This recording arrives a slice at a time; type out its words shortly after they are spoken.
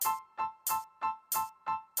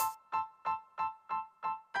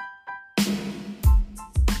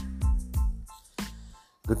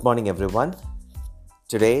Good morning, everyone.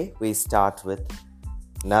 Today we start with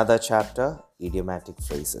another chapter, idiomatic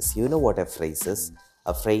phrases. You know what a phrase is?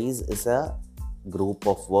 A phrase is a group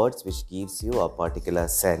of words which gives you a particular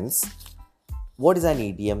sense. What is an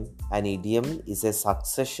idiom? An idiom is a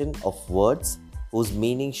succession of words whose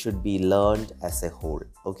meaning should be learned as a whole.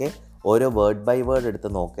 Okay? ഓരോ word by word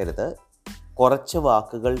എടുത്ത് നോക്കരുത്. കുറച്ച്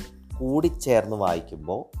വാക്കുകൾ കൂടിച്ചേർന്ന്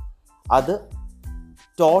വായിക്കുമ്പോൾ അത്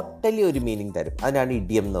totally ഒരു meaning തരും. അതിനാണ്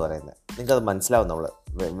ഇഡിയം എന്ന് പറയുന്നത്. നിങ്ങൾക്കത് മനസ്സിലാവും. നമ്മൾ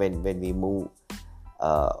when we move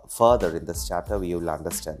further in this chapter we will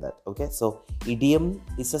understand that. Okay, so idiom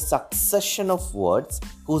is a succession of words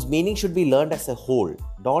whose meaning should be learned as a whole.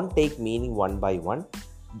 Don't take meaning one by one.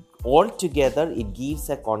 All together it gives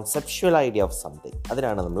a conceptual idea of something.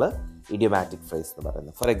 അതിനാണ് നമ്മൾ idiomatic phrase എന്ന്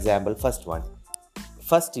പറയുന്നത്. For example,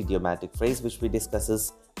 first idiomatic phrase which we discuss is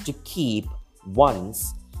to keep one's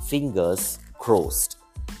fingers crossed.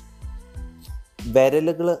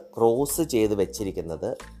 വിരലുകൾ cross ചെയ്ത് വെച്ചിരിക്കുന്നത്,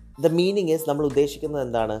 the meaning is, നമ്മൾ ഉദ്ദേശിക്കുന്നത്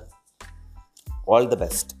എന്താണ്? ഓൾ ദ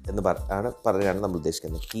ബെസ്റ്റ് എന്ന് പറഞ്ഞാണ് നമ്മൾ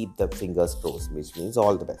ഉദ്ദേശിക്കുന്നത്. Keep the fingers cross which means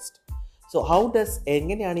all the best. So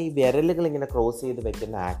എങ്ങനെയാണ് ഈ വിരലുകൾ ഇങ്ങനെ ക്രോസ് ചെയ്ത്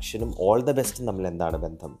വെക്കുന്ന ആക്ഷനും ഓൾ ദ ബെസ്റ്റും തമ്മിൽ എന്താണ്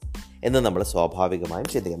ബന്ധം എന്ന് നമ്മൾ സ്വാഭാവികമായും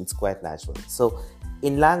ചിന്തിക്കാം. It's quite natural. So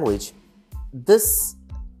in language this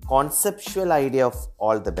conceptual idea of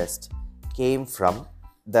all the best came from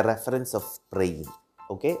the reference of praying.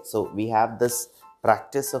 Okay, so we have this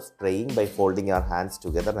practice of praying by folding our hands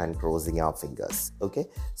together and crossing our fingers. Okay,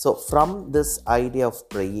 so from this idea of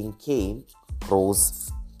praying came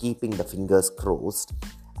keeping the fingers crossed,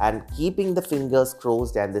 and keeping the fingers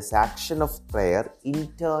crossed and this action of prayer in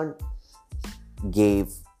turn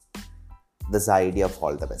gave this idea of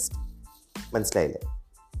all the best. മനസ്സിലായില്ലേ?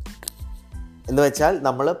 എന്ന് വെച്ചാൽ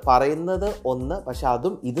നമ്മൾ പറയുന്നത് ഒന്ന്, പക്ഷെ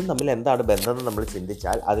അതും ഇതും തമ്മിൽ എന്താണ് ബന്ധം എന്ന് നമ്മൾ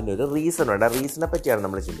ചിന്തിച്ചാൽ അതിനൊരു റീസൺ ഉണ്ട്. ആ റീസണെ പറ്റിയാണ്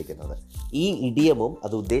നമ്മൾ ചിന്തിക്കുന്നത്. ഈ ഇഡിയമും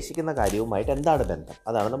അത് ഉദ്ദേശിക്കുന്ന കാര്യവുമായിട്ട് എന്താണ് ബന്ധം,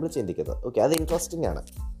 അതാണ് നമ്മൾ ചിന്തിക്കുന്നത്. ഓക്കെ, അത് ഇൻട്രസ്റ്റിംഗ് ആണ്.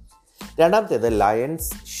 രണ്ടാമത്തേത്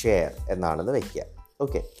ലയൺസ് ഷെയർ എന്നാണെന്ന് വെക്കുക.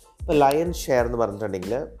 ഓക്കെ, ഇപ്പോൾ ലയൺ ഷെയർ എന്ന്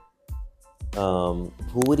പറഞ്ഞിട്ടുണ്ടെങ്കിൽ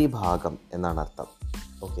ഭൂരിഭാഗം എന്നാണ് അർത്ഥം.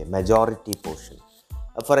 Okay, majority portion.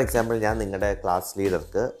 For example, ഞാൻ നിങ്ങളുടെ ക്ലാസ്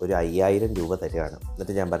ലീഡർക്ക് ഒരു 5000 രൂപ തരികയാണ്.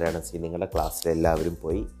 എന്നിട്ട് ഞാൻ പറയുകയാണ്, നിങ്ങളുടെ ക്ലാസ്സിൽ എല്ലാവരും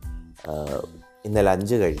പോയി ഇന്ന്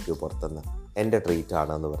ലഞ്ച് കഴിക്കൂ പുറത്തുനിന്ന്, എൻ്റെ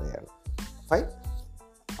ട്രീറ്റാണ് എന്ന് പറയുകയാണ്. ഫൈൻ.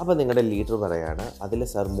 അപ്പോൾ നിങ്ങളുടെ ലീഡർ പറയുകയാണ്, അതിൽ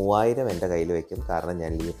സാർ 3000 എൻ്റെ കയ്യിൽ വയ്ക്കും, കാരണം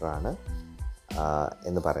ഞാൻ ലീഡറാണ്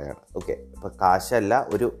എന്ന് പറയുകയാണ്. ഓക്കെ, അപ്പോൾ കാശല്ല,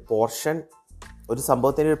 ഒരു പോർഷൻ, ഒരു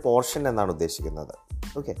സംഭവത്തിൻ്റെ ഒരു പോർഷൻ എന്നാണ് ഉദ്ദേശിക്കുന്നത്.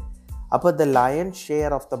 ഓക്കെ, അപ്പോൾ the lion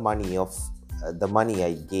share of the money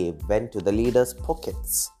I gave went to the leader's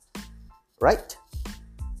pockets. Right?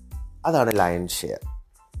 അതാണ് ലയൺ ഷെയർ.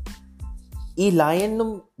 ഈ ലയണും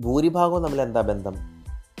ഭൂരിഭാഗവും തമ്മിൽ എന്താ ബന്ധം?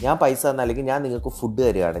 ഞാൻ പൈസ തന്ന, അല്ലെങ്കിൽ ഞാൻ നിങ്ങൾക്ക് ഫുഡ്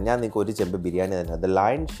തരികയാണ്, ഞാൻ നിങ്ങൾക്ക് ഒരു ചെമ്പ് ബിരിയാണി തന്നെ, the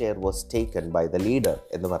lion share was taken by the leader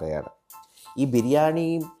എന്ന് പറയുകയാണ്. ഈ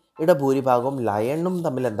ബിരിയാണിയുടെ ഭൂരിഭാഗവും ലയണും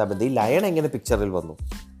തമ്മിൽ എന്താ ബന്ധം? ഈ ലയൺ എങ്ങനെ പിക്ചറിൽ വന്നു?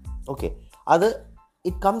 ഓക്കെ, അത്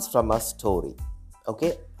it comes from A story.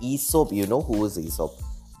 Okay, Aesop, you know who is Aesop?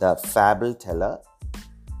 The fable teller,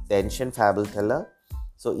 the ancient fable teller.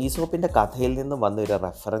 So ഈസോപ്പിൻ്റെ കഥയിൽ നിന്ന് വന്നൊരു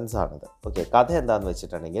റെഫറൻസ് ആണിത്. ഓക്കെ, കഥ എന്താണെന്ന്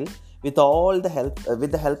വെച്ചിട്ടുണ്ടെങ്കിൽ, with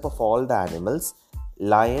the help of all the animals,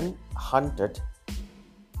 lion hunted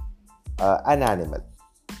an animal.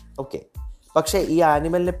 Okay, പക്ഷേ ഈ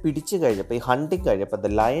ആനിമലിനെ പിടിച്ചു കഴിഞ്ഞപ്പോൾ, ഈ ഹണ്ടിങ് കഴിഞ്ഞപ്പോൾ,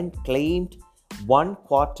 the lion claimed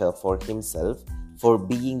 1/4 for himself for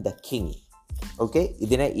being the king. Okay,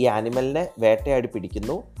 ഈ ആനിമലിനെ വേട്ടയാടി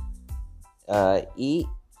പിടിക്കുന്നു.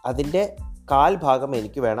 അതിൻ്റെ 1/4 ഭാഗം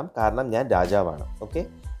എനിക്ക് വേണം, കാരണം ഞാൻ രാജാവാണ്. Okay,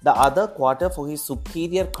 the other quarter for his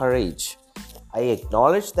superior courage. I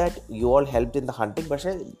acknowledge that you all helped in the hunting,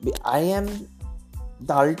 പക്ഷേ I am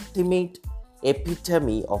the ultimate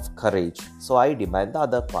epitome of courage, so I demand the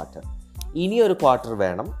other quarter. ഇനിയൊരു ക്വാർട്ടർ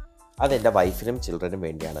വേണം, അതെൻ്റെ വൈഫിനും ചിൽഡ്രനും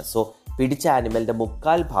വേണ്ടിയാണ്. So പിടിച്ച ആനിമലിൻ്റെ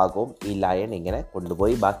 3/4 ഭാഗവും ഈ lion ഇങ്ങനെ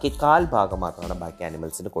കൊണ്ടുപോയി ബാക്കി 1/4 ഭാഗം മാത്രമാണ് ബാക്കി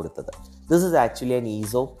ആനിമൽസിന് കൊടുത്തത്. This is actually an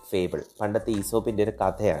Aesop fable. പണ്ടത്തെ ഈസോപ്പിൻ്റെ ഒരു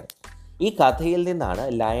കഥയാണ്. ഈ കഥയിൽ നിന്നാണ്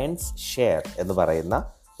ലയൺസ് ഷെയർ എന്ന് പറയുന്ന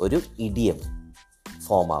ഒരു ഇഡിയം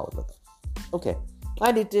ഫോം ആവുന്നത്. Okay,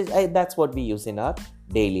 and that's what we use in our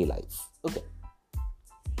daily life. Okay,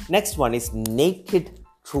 next one is naked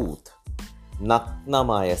truth.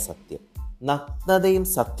 നഗ്നമായ സത്യം. നഗ്നതയും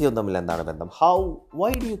സത്യവും തമ്മിൽ എന്താണ് ബന്ധം? why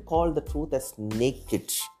do you call the truth as naked?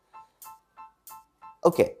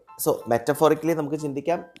 Okay, so metaphorically നമുക്ക്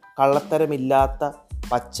ചിന്തിക്കാം, കള്ളത്തരമില്ലാത്ത,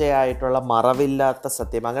 പച്ചയായിട്ടുള്ള, മറവില്ലാത്ത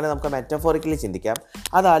സത്യം, അങ്ങനെ നമുക്ക് മെറ്റഫോറിക്കലി ചിന്തിക്കാം.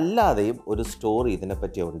 അതല്ലാതെയും ഒരു സ്റ്റോറി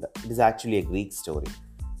ഇതിനെപ്പറ്റി ഉണ്ട്. It is actually A Greek story.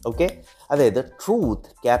 Okay, അതായത് truth,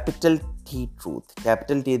 capital T truth.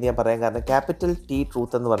 Capital T എന്ന് ഞാൻ പറയാൻ കാരണം, ക്യാപിറ്റൽ ടി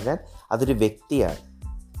ട്രൂത്ത് എന്ന് പറഞ്ഞാൽ അതൊരു വ്യക്തിയാണ്.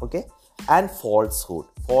 Okay, and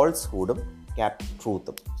ഫോൾസ്ഹുഡും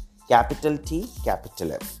ട്രൂത്തും. Capital T capital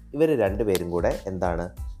F, ഇവർ രണ്ടുപേരും കൂടെ എന്താണ്,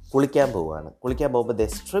 കുളിക്കാൻ പോവുകയാണ്. കുളിക്കാൻ പോകുമ്പോൾ ദേ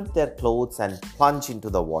strip there clothes and plunge in to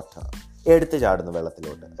the water, എടുത്ത് ചാടുന്നു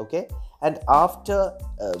വെള്ളത്തിലോട്ട്. Okay, and after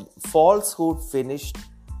falsehood finished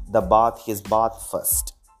the bath his Baat first.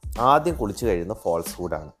 ആദ്യം കുളിച്ച് കഴിയുന്ന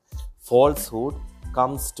ഫാൾസ്ഹുഡാണ്. Falsehood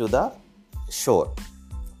comes to the shore.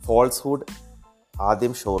 Falsehood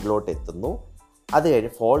ആദ്യം ഷോറിലോട്ട് എത്തുന്നു. അത്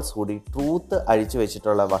കഴിഞ്ഞ് ഫാൾസ്ഹുഡ് ഈ ട്രൂത്ത് അഴിച്ചു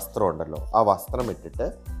വെച്ചിട്ടുള്ള വസ്ത്രം ഉണ്ടല്ലോ, ആ വസ്ത്രം ഇട്ടിട്ട്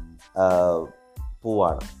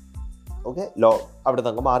പോവാണ്. ഓക്കെ, അവിടെ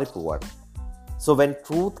നിന്ന് മാറിപ്പോവാണ്. So when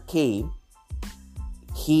truth came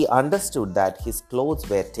he understood that his clothes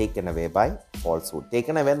were taken away by falsehood.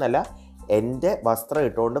 taken away എന്നല്ല, എൻ്റെ വസ്ത്രം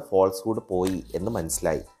ഇട്ടുകൊണ്ട് ഫാൾസ്ഹുഡ് പോയി എന്ന്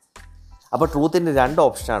മനസ്സിലായി. അപ്പോൾ ട്രൂത്തിൻ്റെ രണ്ട്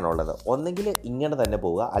ഓപ്ഷനാണുള്ളത്. ഒന്നെങ്കിൽ ഇങ്ങനെ തന്നെ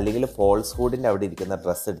പോവുക, അല്ലെങ്കിൽ ഫാൾസ്ഹുഡിൻ്റെ അവിടെ ഇരിക്കുന്ന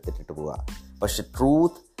ഡ്രസ്സ് എടുത്തിട്ടിട്ട് പോവുക. പക്ഷെ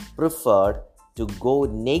truth preferred to go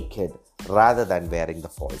naked rather than wearing the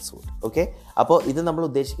falsehood. Okay, അപ്പോൾ ഇത് നമ്മൾ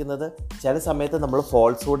ഉദ്ദേശിക്കുന്നത്, ചില സമയത്ത് നമ്മൾ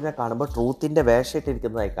ഫാൾസ്ഹുഡിനെ കാണുമ്പോൾ ട്രൂത്തിൻ്റെ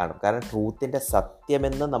വേഷമിട്ടിരിക്കുന്നതായി കാണും. കാരണം ട്രൂത്തിൻ്റെ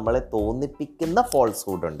സത്യമെന്ന് നമ്മളെ തോന്നിപ്പിക്കുന്ന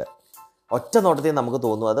ഫാൾസ്ഹുഡ്. ഒറ്റ നോട്ടത്തിൽ നമുക്ക്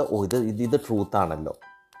തോന്നും അത് ഇത് ട്രൂത്താണല്ലോ.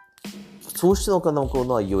 സൂക്ഷിച്ച് നോക്കാൻ നമുക്ക്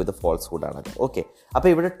തോന്നും അയ്യോ ഇത് ഫാൾസ്ഹുഡാണല്ലോ. ഓക്കെ, അപ്പോൾ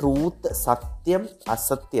ഇവിടെ ട്രൂത്ത്, സത്യം,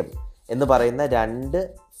 അസത്യം എന്ന് പറയുന്ന രണ്ട്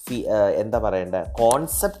എന്താ പറയേണ്ട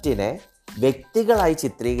കോൺസെപ്റ്റിനെ വ്യക്തികളായി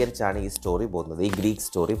ചിത്രീകരിച്ചാണ് ഈ സ്റ്റോറി പോകുന്നത്, ഈ ഗ്രീക്ക്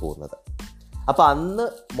സ്റ്റോറി പോകുന്നത്. അപ്പോൾ അന്ന്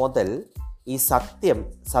മുതൽ ഈ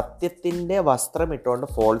സത്യത്തിൻ്റെ വസ്ത്രം ഇട്ടുകൊണ്ട്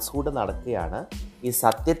ഫാൾസ്ഹുഡ് നടക്കുകയാണ്. ഈ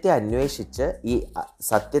സത്യത്തെ അന്വേഷിച്ച്, ഈ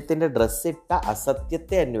സത്യത്തിൻ്റെ ഡ്രസ്സിട്ട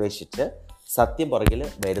അസത്യത്തെ അന്വേഷിച്ച് സത്യം പുറകിൽ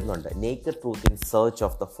വരുന്നുണ്ട്. Naked truth in search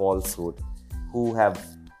of the falsehood who have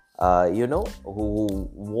who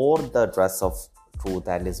wore the dress of truth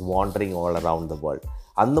and is wandering all around the world.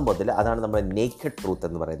 അന്ന് മുതൽ അതാണ് നമ്മൾ നേക്കഡ് ട്രൂത്ത്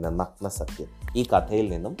എന്ന് പറയുന്നത്, നഗ്ന സത്യം. ഈ കഥയിൽ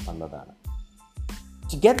നിന്നും വന്നതാണ്.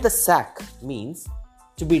 To get the sack means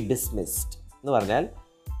to be dismissed എന്ന് പറഞ്ഞാൽ,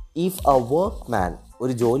 if a workman,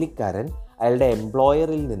 ഒരു ജോലിക്കാരൻ അയാളുടെ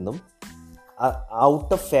എംപ്ലോയറിൽ നിന്നും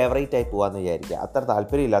ഔട്ട് ഓഫ് ഫേവറേറ്റ് ആയി പോകാമെന്ന് വിചാരിക്കുക, അത്ര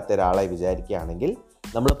താല്പര്യമില്ലാത്ത ഒരാളായി വിചാരിക്കുകയാണെങ്കിൽ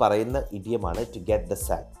നമ്മൾ പറയുന്ന ഇഡിയമാണ് to get the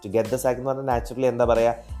sack. To get the sack എന്ന് പറഞ്ഞാൽ നാച്ചുറലി എന്താ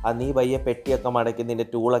പറയുക, നീ പയ്യെ പെട്ടിയൊക്കെ മടക്കി നിൻ്റെ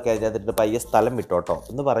ടൂളൊക്കെ അതിനകത്തിട്ട് പയ്യെ സ്ഥലം വിട്ടോട്ടോ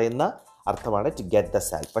എന്ന് പറയുന്ന അർത്ഥമാണ് ടു ഗെറ്റ് ദ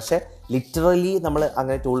സാക്ക്. പക്ഷേ ലിറ്ററലി നമ്മൾ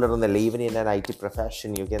അങ്ങനെ ടൂൾ ഇടുന്നില്ല. Even in an IT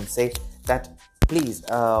profession you can say that please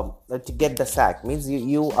to get the sack means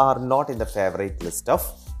you are not in the favourite list of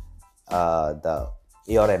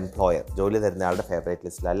your employer. ജോലി തരുന്ന ആളുടെ favourite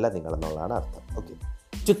ലിസ്റ്റിലല്ല നിങ്ങളെന്നുള്ളതാണ് അർത്ഥം. Okay,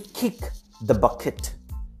 to kick the bucket.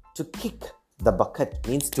 To kick the bucket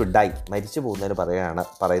means to die. മരിച്ചു പോകുന്നതിന്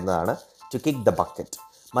പറയുന്നതാണ് to kick the bucket.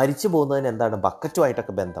 മരിച്ചു പോകുന്നതിന് എന്താണ്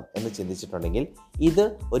ബക്കറ്റുമായിട്ടൊക്കെ ബന്ധം എന്ന് ചിന്തിച്ചിട്ടുണ്ടെങ്കിൽ ഇത്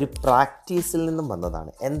ഒരു പ്രാക്ടീസിൽ നിന്നും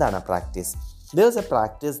വന്നതാണ്. എന്താണ് ആ practice? there is a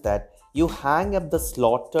practice that you hang up the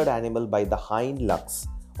slaughtered animal by the hind legs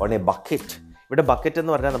on a bucket. ഇവിടെ ബക്കറ്റ്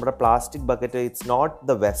എന്ന് പറഞ്ഞാൽ നമ്മുടെ plastic bucket. It's not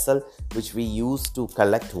the vessel which we use to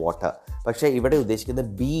collect water. പക്ഷേ ഇവിടെ ഉദ്ദേശിക്കുന്ന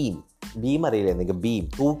beam അറിയില്ലേ നിങ്ങൾക്ക്? Beam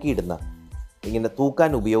തൂക്കിയിടുന്ന, ഇങ്ങനെ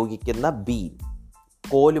തൂക്കാൻ ഉപയോഗിക്കുന്ന ബീം,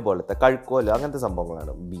 കോല് പോലത്തെ, കഴുക്കോല്, അങ്ങനത്തെ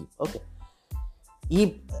സംഭവങ്ങളാണ് ബീം. ഓക്കെ, ഈ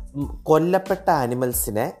കൊല്ലപ്പെട്ട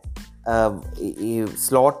ആനിമൽസിനെ, ഈ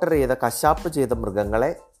സ്ലോട്ടർ ചെയ്ത, കശാപ്പ് ചെയ്ത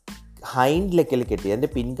മൃഗങ്ങളെ ഹൈൻഡ് ലെക്കിൽ കെട്ടി, അതിൻ്റെ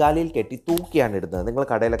പിൻകാലിൽ കെട്ടി തൂക്കിയാണ് ഇടുന്നത്. നിങ്ങൾ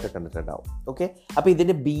കടയിലൊക്കെ കണ്ടിട്ടുണ്ടാവും. ഓക്കെ, അപ്പോൾ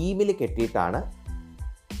ഇതിൻ്റെ ബീമിൽ കെട്ടിയിട്ടാണ്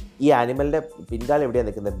ഈ ആനിമലിൻ്റെ പിൻകാലം എവിടെയാണ്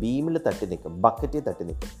നിൽക്കുന്നത്? ബീമിൽ തട്ടി നിൽക്കും, ബക്കറ്റിൽ തട്ടി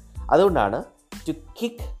നിൽക്കും. അതുകൊണ്ടാണ് ടു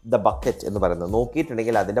കിക്ക് ദ ബക്കറ്റ് എന്ന് പറയുന്നത്.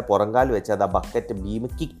 നോക്കിയിട്ടുണ്ടെങ്കിൽ അതിൻ്റെ പുറങ്കാൽ വെച്ച് അത് ആ ബക്കറ്റ് ബീം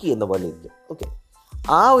കിക്ക് ചെയ്യുന്ന പോലെ ഇരിക്കും. ഓക്കെ,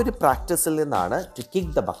 ആ ഒരു പ്രാക്ടീസിൽ നിന്നാണ് ടു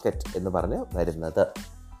കിക്ക് ദ ബക്കറ്റ് എന്ന് പറഞ്ഞ് വരുന്നത്.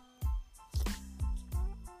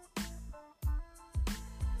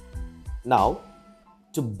 Now,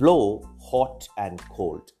 to blow hot and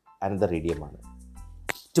cold, another idiom ആണ്.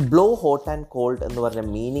 To blow hot and cold എന്ന് പറഞ്ഞ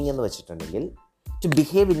മീനിങ് എന്ന് വെച്ചിട്ടുണ്ടെങ്കിൽ to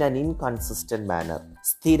behave in an inconsistent manner,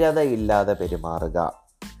 സ്ഥിരതയില്ലാതെ പെരുമാറുക.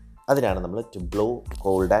 അതിനാണ് നമ്മൾ to blow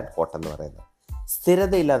cold and hot എന്ന് പറയുന്നത്.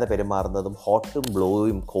 സ്ഥിരതയില്ലാതെ പെരുമാറുന്നതും ഹോട്ടും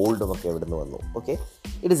ബ്ലോയും കോൾഡും ഒക്കെ എവിടെ നിന്ന് വന്നു? Okay,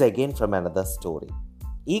 it is again from another story.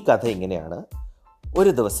 ഈ കഥ ഇങ്ങനെയാണ്.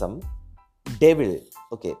 ഒരു ദിവസം ഡെവിൾ,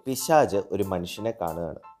 പിശാച് ഒരു മനുഷ്യനെ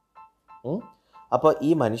കാണുകയാണ്. അപ്പോൾ ഈ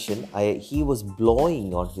മനുഷ്യൻ he was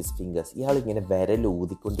blowing on his fingers. ഇയാളിങ്ങനെ വിരൽ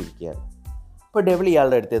ഊതിക്കൊണ്ടിരിക്കുകയാണ്. അപ്പോൾ ഡെവിൾ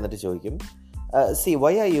ഇയാളുടെ അടുത്ത് എന്നിട്ട് ചോദിക്കും, C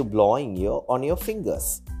why are you blowing on your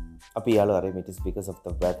fingers? അപ്പോൾ ഇയാൾ പറയും, it is because of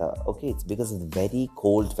the weather. Okay, it's because of the very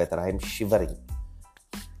cold weather. I am shivering.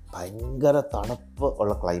 ഭയങ്കര തണുപ്പ്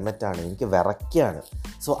ഉള്ള ക്ലൈമറ്റാണ്, എനിക്ക് വിറയ്ക്കാണ്.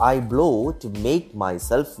 So I blow to make my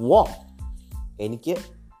self warm.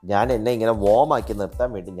 ഞാൻ എന്നെ ഇങ്ങനെ വാമാക്കി നിർത്താൻ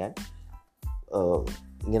വേണ്ടി ഞാൻ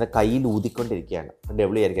ഇങ്ങനെ കയ്യിൽ ഊതിക്കൊണ്ടിരിക്കുകയാണ്.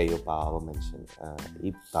 ഡെവിൾ വിചാരിക്കും, അയ്യോ പാവം മനുഷ്യൻ ഈ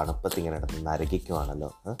തണുപ്പത്ത് ഇങ്ങനെ നടന്ന് നരകിക്കുവാണല്ലോ.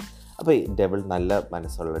 അപ്പോൾ ഈ ഡെവിൾ, നല്ല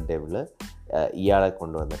മനസ്സുള്ള ഡെവിൾ ഇയാളെ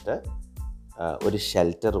കൊണ്ടുവന്നിട്ട് ഒരു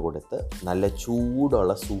ഷെൽട്ടർ കൊടുത്ത് നല്ല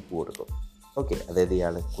ചൂടുള്ള സൂപ്പ് കൊടുക്കും. ഓക്കെ, അതായത്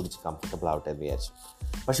ഇയാൾ കുടിച്ച് കംഫർട്ടബിൾ ആവട്ടെ എന്ന് വിചാരിച്ചു.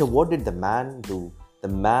 പക്ഷേ what did the man do? The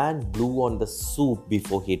man blew on the soup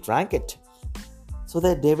before he drank it. So the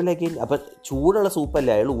devil again, അപ്പം ചൂടുള്ള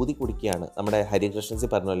സൂപ്പല്ലേ, അയാൾ ഊതി കുടിക്കുകയാണ്. നമ്മുടെ ഹരികൃഷ്ണൻസി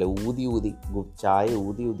പറഞ്ഞല്ലേ, ഊതി ചായ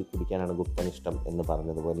ഊതി കുടിക്കാനാണ് ഗുപ്തൻ ഇഷ്ടം എന്ന്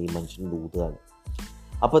പറഞ്ഞതുപോലെ ഈ മനുഷ്യൻ ഊതുകയാണ്.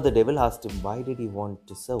 അപ്പോൾ the devil asked him why did he want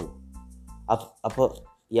to serve. അപ്പോൾ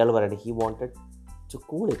ഇയാൾ പറയണേ he wanted to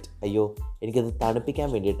cool it. അയ്യോ, എനിക്കത് തണുപ്പിക്കാൻ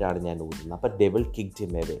വേണ്ടിയിട്ടാണ് ഞാൻ ഊതുന്നത്. അപ്പോൾ devil kicked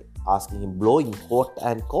him away asking him blowing hot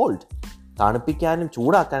and cold. തണുപ്പിക്കാനും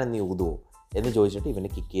ചൂടാക്കാനും നീ ഊതുവോ എന്ന് ചോദിച്ചിട്ട് ഇവനെ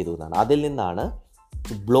കിക്ക് ചെയ്തു എന്നാണ്. അതിൽ നിന്നാണ്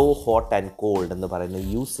to blow hot and cold എന്ന് പറയുന്ന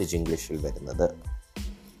യൂസേജ് ഇംഗ്ലീഷിൽ വരുന്നത്.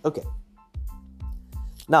 Okay,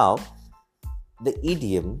 now the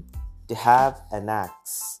idiom to have an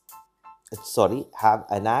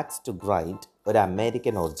axe to grind ഒരു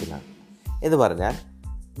അമേരിക്കൻ ഒറിജിനാണ്. എന്ന് പറഞ്ഞാൽ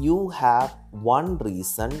you have one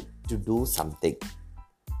reason to do something.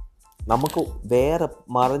 നമുക്ക് വേറെ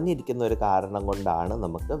മറിഞ്ഞിരിക്കുന്ന ഒരു കാരണം കൊണ്ടാണ്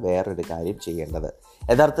നമുക്ക് വേറൊരു കാര്യം ചെയ്യേണ്ടത്.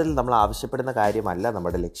 യഥാർത്ഥത്തിൽ നമ്മൾ ആവശ്യപ്പെടുന്ന കാര്യമല്ല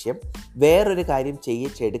നമ്മുടെ ലക്ഷ്യം. വേറൊരു കാര്യം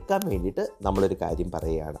ചെയ്യിച്ചെടുക്കാൻ വേണ്ടിയിട്ട് നമ്മളൊരു കാര്യം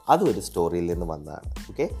പറയുകയാണ്. അതും ഒരു സ്റ്റോറിയിൽ നിന്ന് വന്നതാണ്.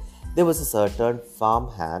 Okay, there was a certain farm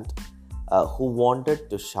hand who wanted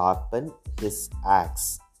to sharpen his axe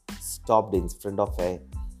stopped in front of a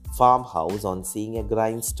farmhouse on seeing a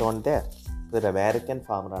grindstone there. ഒരു അമേരിക്കൻ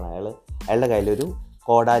ഫാമറാണ്. അയാളുടെ കയ്യിലൊരു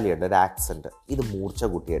കോടാലിയുണ്ട്, ഒരു ആക്സ് ഉണ്ട്. ഇത് മൂർച്ച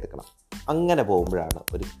കൂട്ടിയെടുക്കണം. അങ്ങനെ പോകുമ്പോഴാണ്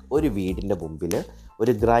ഒരു വീടിൻ്റെ മുമ്പിൽ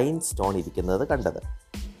ഒരു ഗ്രൈൻഡ് സ്റ്റോൺ ഇരിക്കുന്നത് കണ്ടത്.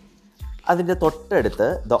 അതിൻ്റെ തൊട്ടടുത്ത്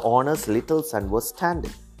the owner's little son was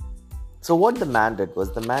standing. So what the man did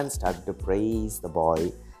was the man started to praise the boy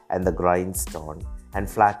and the grindstone and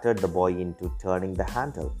flattered the boy into turning the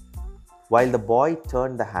handle. While the boy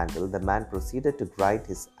turned the handle, the man proceeded to grind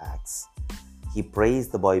his axe. He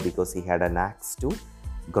praised the boy because he had an axe to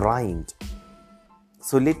grind.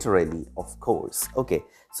 So literally, of course. Okay,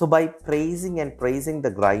 so by praising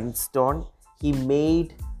the grindstone, he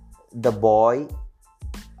made the boy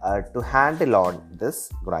to handle on this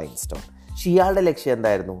grindstone. ഇയാളുടെ ലക്ഷ്യം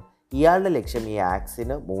എന്തായിരുന്നു? ഇയാളുടെ ലക്ഷ്യം ഈ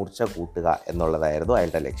ആക്സിന് മൂർച്ച കൂട്ടുക എന്നുള്ളതായിരുന്നു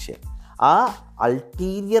അയാളുടെ ലക്ഷ്യം. ആ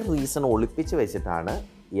അൾട്ടീരിയർ റീസൺ ഒളിപ്പിച്ച് വെച്ചിട്ടാണ്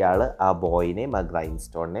ഇയാൾ ആ ബോയിനെയും ആ ഗ്രൈൻഡ്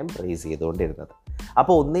സ്റ്റോണിനെയും പ്രൈസ് ചെയ്തുകൊണ്ടിരുന്നത്.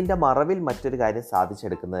 അപ്പോൾ ഒന്നിൻ്റെ മറവിൽ മറ്റൊരു കാര്യം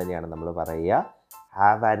സാധിച്ചെടുക്കുന്നതിനെയാണ് നമ്മൾ പറയുക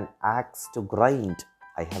have an axe to grind.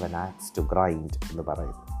 I have an axe to grind എന്ന്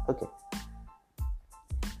പറയുന്നത്. ഓക്കെ,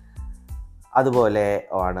 അതുപോലെ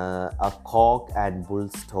ആണ് a cock and bull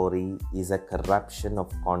story is a corruption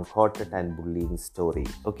of concocted and bulling story.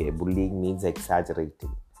 Okay, bulling means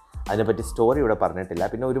exaggerating. അതിനെപ്പറ്റി സ്റ്റോറി ഇവിടെ പറഞ്ഞിട്ടില്ല.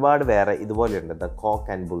 പിന്നെ ഒരുപാട് വേറെ ഇതുപോലെയുണ്ട്. The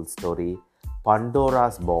cock and bull story,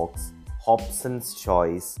 Pandora's box, Hobson's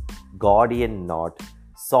choice, Gordian knot,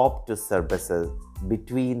 Soap to Cerberus,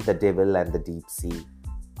 Between the devil and the deep sea,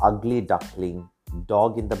 Ugly duckling,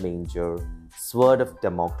 Dog in the manger, Sword of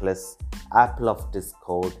Damocles, Apple of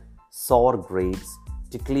discord, Sour grapes,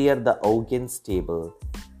 To clear the Ogan's table,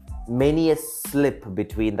 Many a slip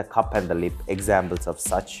between the cup and the lip. Examples of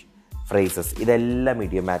such phrases. ഇതെല്ലാം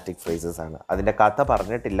idiomatic phrases ആണ്. അതിൻ്റെ കഥ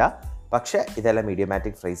പറഞ്ഞിട്ടില്ല, പക്ഷേ ഇതെല്ലാം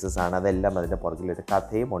idiomatic phrases ആണ്. അതെല്ലാം അതിൻ്റെ പുറകിലൊരു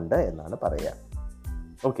കഥയുമുണ്ട് എന്നാണ് പറയുക.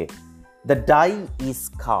 Okay, the die is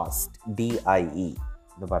cast, DIE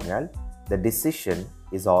എന്ന് പറഞ്ഞാൽ the decision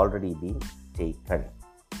is already been taken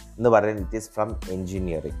എന്ന് പറഞ്ഞാൽ it is from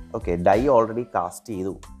engineering. Okay, die already cast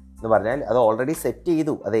ചെയ്തു എന്ന് പറഞ്ഞാൽ അത് ഓൾറെഡി സെറ്റ്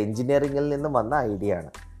ചെയ്തു. അത് എൻജിനീയറിങ്ങിൽ നിന്ന് വന്ന ഐഡിയ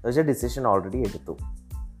ആണ്. എന്ന് വെച്ചാൽ ഡിസിഷൻ ഓൾറെഡി എടുത്തു.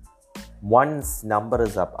 വൺസ് നമ്പർ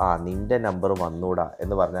ഇസ് അപ്പ്, നിൻ്റെ നമ്പർ വന്നൂടാ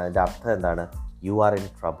എന്ന് പറഞ്ഞാൽ അതിൻ്റെ അർത്ഥം എന്താണ്? യു ആർ ഇൻ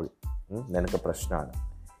ട്രബിൾ, നിനക്ക് പ്രശ്നമാണ്.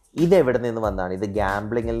 ഇതെവിടെ നിന്ന് വന്നതാണ്? ഇത്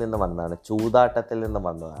ഗാംബ്ലിങ്ങിൽ നിന്ന് വന്നതാണ്, ചൂതാട്ടത്തിൽ നിന്ന്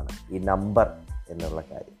വന്നതാണ് ഈ നമ്പർ എന്നുള്ള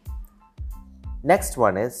കാര്യം. Next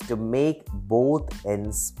one is to make both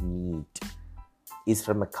ends meet is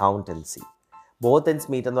from accountancy. Both ends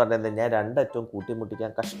meet എന്ന് പറഞ്ഞാൽ ഞാൻ രണ്ടറ്റവും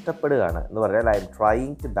കൂട്ടിമുട്ടിക്കാൻ കഷ്ടപ്പെടുകയാണ് എന്ന് പറഞ്ഞാൽ I am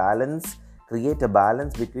trying to create a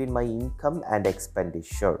balance between my income and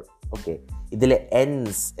expenditure. Okay, ഇതിലെ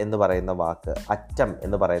എൻസ് എന്ന് പറയുന്ന വാക്ക്, അറ്റം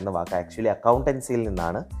എന്ന് പറയുന്ന വാക്ക് ആക്ച്വലി അക്കൗണ്ടൻസിയിൽ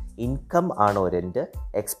നിന്നാണ്. ഇൻകം ആണ് ഒരു എൻഡ്,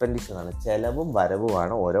 എക്സ്പെൻഡിച്ചർ ആണ്, ചെലവും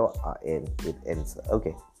വരവുമാണ് ഓരോ ends.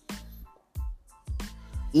 Okay,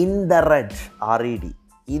 in the red, RED,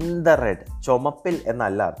 in the red, ചുമപ്പിൽ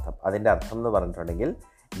എന്നല്ല അർത്ഥം. അതിൻ്റെ അർത്ഥം എന്ന് പറഞ്ഞിട്ടുണ്ടെങ്കിൽ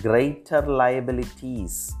ഗ്രേറ്റർ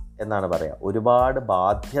ലയബിലിറ്റീസ് എന്നാണ് പറയുക, ഒരുപാട്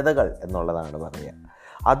ബാധ്യതകൾ എന്നുള്ളതാണ് പറയുക.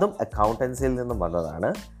 അതും അക്കൗണ്ടൻസിയിൽ നിന്നും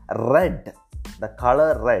വന്നതാണ്. Red, the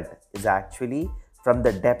color red is actually from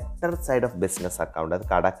the debtor side of business account. അത്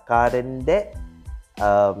കടക്കാരൻ്റെ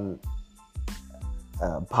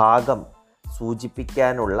ഭാഗം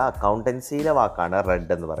സൂചിപ്പിക്കാനുള്ള അക്കൗണ്ടൻസിയിലെ വാക്കാണ്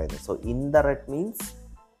റെഡ് എന്ന് പറയുന്നത്. So in the red means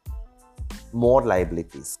more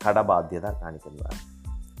liabilities, കടബാധ്യത കാണിക്കുന്നതാണ്.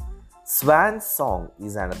 Swan song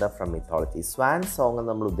is another from mythology. Swan song എന്ന്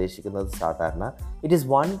നമ്മൾ ഉദ്ദേശിക്കുന്നത് സാധാരണ it is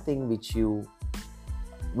one thing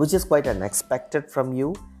which is quite unexpected from you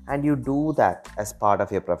and you do that as part of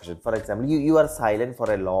your profession. For example, you are silent for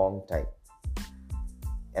a long time.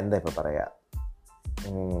 എന്താ ഇപ്പോൾ പറയുക,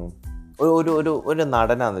 ഒരു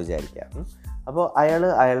നടനാന്ന് വിചാരിക്കുക. അപ്പോൾ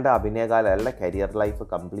അയാളുടെ അഭിനയകാലം, അയാളുടെ career life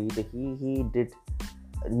complete he did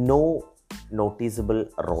no noticeable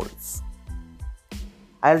roles.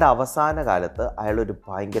 അയാളുടെ അവസാന കാലത്ത് അയാളൊരു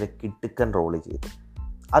ഭയങ്കര കിടുക്കൻ റോള് ചെയ്തു.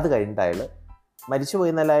 അത് കഴിഞ്ഞിട്ട് അയാൾ മരിച്ചു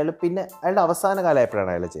പോയി എന്നല്ല, പിന്നെ അയാളുടെ അവസാന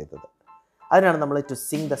കാലമായപ്പോഴാണ് അയാൾ ചെയ്തത്. അതിനാണ് നമ്മൾ to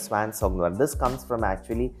sing the swan song എന്ന് പറയുന്നത്. This comes from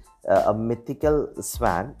actually mythical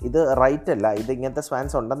swan. ഇത് റൈറ്റ് അല്ല, ഇത് ഇങ്ങനത്തെ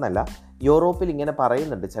സ്വാൻസ് ഉണ്ടെന്നല്ല. യൂറോപ്പിൽ ഇങ്ങനെ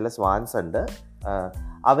പറയുന്നുണ്ട്, ചില സ്വാൻസ് ഉണ്ട്,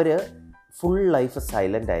 അവർ ഫുൾ ലൈഫ്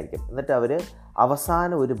സൈലൻ്റ് ആയിരിക്കും, എന്നിട്ട് അവർ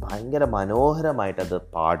അവസാനം ഒരു ഭയങ്കര മനോഹരമായിട്ടത്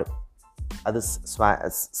പാടും, അത്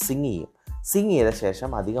സിങ് ചെയ്ത ശേഷം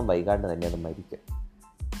അധികം വൈകാണ്ട് തന്നെ അത് മരിക്കും.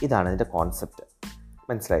 ഇതാണ് ഇതിൻ്റെ കോൺസെപ്റ്റ്,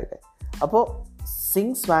 മനസ്സിലായില്ലേ? അപ്പോൾ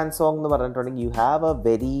സിങ് സ്വാൻ സോങ് എന്ന് പറഞ്ഞിട്ടുണ്ടെങ്കിൽ you have a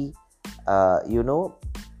very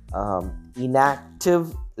inactive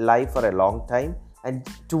life for a long time, and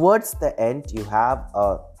towards the end you have a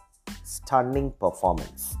stunning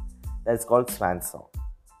performance. That's called swan song.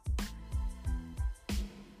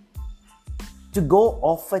 To go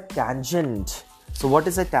off a tangent. So what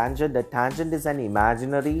is a tangent? A tangent is an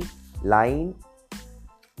imaginary line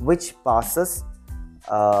which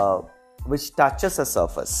touches a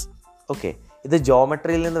surface. Okay, ഇത്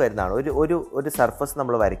ജോമെട്രിയിൽ നിന്ന് വരുന്നതാണ്. ഒരു surface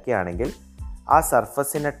നമ്മൾ വരയ്ക്കുകയാണെങ്കിൽ ആ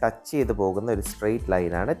സർഫസിനെ touch ചെയ്ത് പോകുന്ന ഒരു സ്ട്രെയിറ്റ്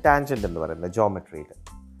ലൈനാണ് ടാൻജൻറ്റ് എന്ന് പറയുന്നത് ജോമെട്രിയിൽ.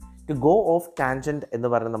 ടു ഗോ ഓഫ് ടാൻജൻറ്റ് എന്ന്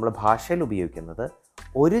പറയുന്നത് നമ്മൾ ഭാഷയിൽ ഉപയോഗിക്കുന്നത്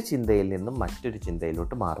ഒരു ചിന്തയിൽ നിന്നും മറ്റൊരു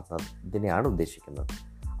ചിന്തയിലോട്ട് മാറുന്നത്, ഇതിനെയാണ് ഉദ്ദേശിക്കുന്നത്.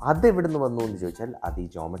 അതെവിടെ നിന്ന് വന്നു എന്ന് ചോദിച്ചാൽ അത് ഈ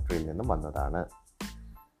ജോമെട്രിയിൽ നിന്നും വന്നതാണ്.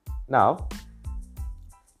 Now,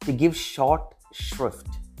 to give short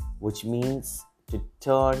shrift, which means to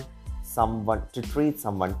treat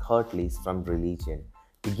someone curtly from religion.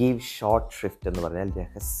 To give short shrift എന്ന് പറഞ്ഞാൽ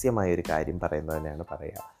രഹസ്യമായൊരു കാര്യം പറയുന്നതിനാണ്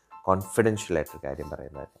പറയുക, കോൺഫിഡൻഷ്യൽ ആയിട്ടൊരു കാര്യം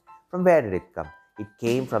പറയുന്നതിന്. From where did it come? It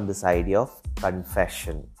came from this idea of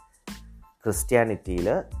confession. ക്രിസ്ത്യാനിറ്റിയിൽ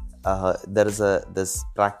there is this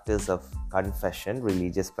practice of confession,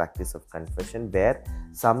 religious practice of confession, where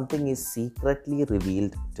something is secretly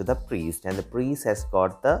revealed to the priest, and the priest has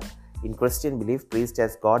got in Christian belief, priest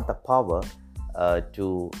has got the power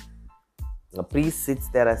a priest sits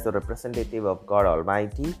there as the representative of God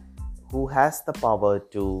Almighty, who has the power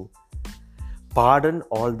to pardon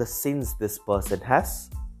all the sins this person has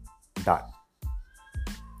done.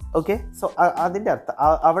 Okay, so അതിൻ്റെ അർത്ഥം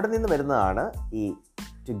അവിടെ നിന്ന് വരുന്നതാണ് ഈ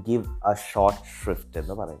to give a short shrift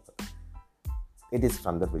എന്ന് പറയുന്നത്. It is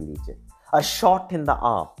from the religion. A shot in the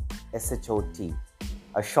arm, SHOT,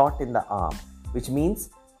 a shot in the arm, which means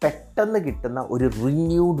പെട്ടെന്ന് കിട്ടുന്ന ഒരു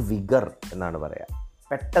റിന്യൂഡ് വിഗർ എന്നാണ് പറയുക.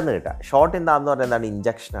 പെട്ടെന്ന് കിട്ടുക. ഷോട്ട് ഇൻ ദ ആം എന്ന് പറയുന്നത് എന്താണ്?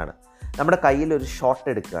 ഇഞ്ചക്ഷനാണ്. നമ്മുടെ കയ്യിൽ ഒരു ഷോട്ട്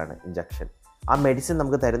എടുക്കുകയാണ്, ഇഞ്ചക്ഷൻ. ആ മെഡിസിൻ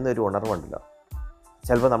നമുക്ക് തരുന്ന ഒരു ഉണർവുണ്ടല്ലോ,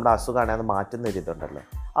 ചിലപ്പോൾ നമ്മുടെ അസുഖമാണ് അത് മാറ്റുന്ന ഒരു ഇതുണ്ടല്ലോ,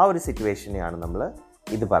 ആ ഒരു സിറ്റുവേഷനെയാണ് നമ്മൾ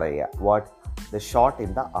ഇത് പറയുക. What? The shot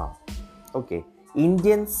in the am. Okay.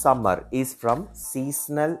 Indian summer is from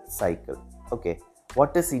seasonal cycle. Okay,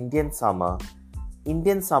 what is Indian summer?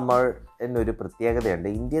 Indian summer എന്നൊരു പ്രത്യേകതയുണ്ട്.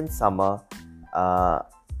 Indian summer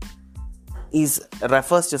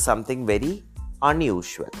refers to something very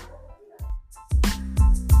unusual.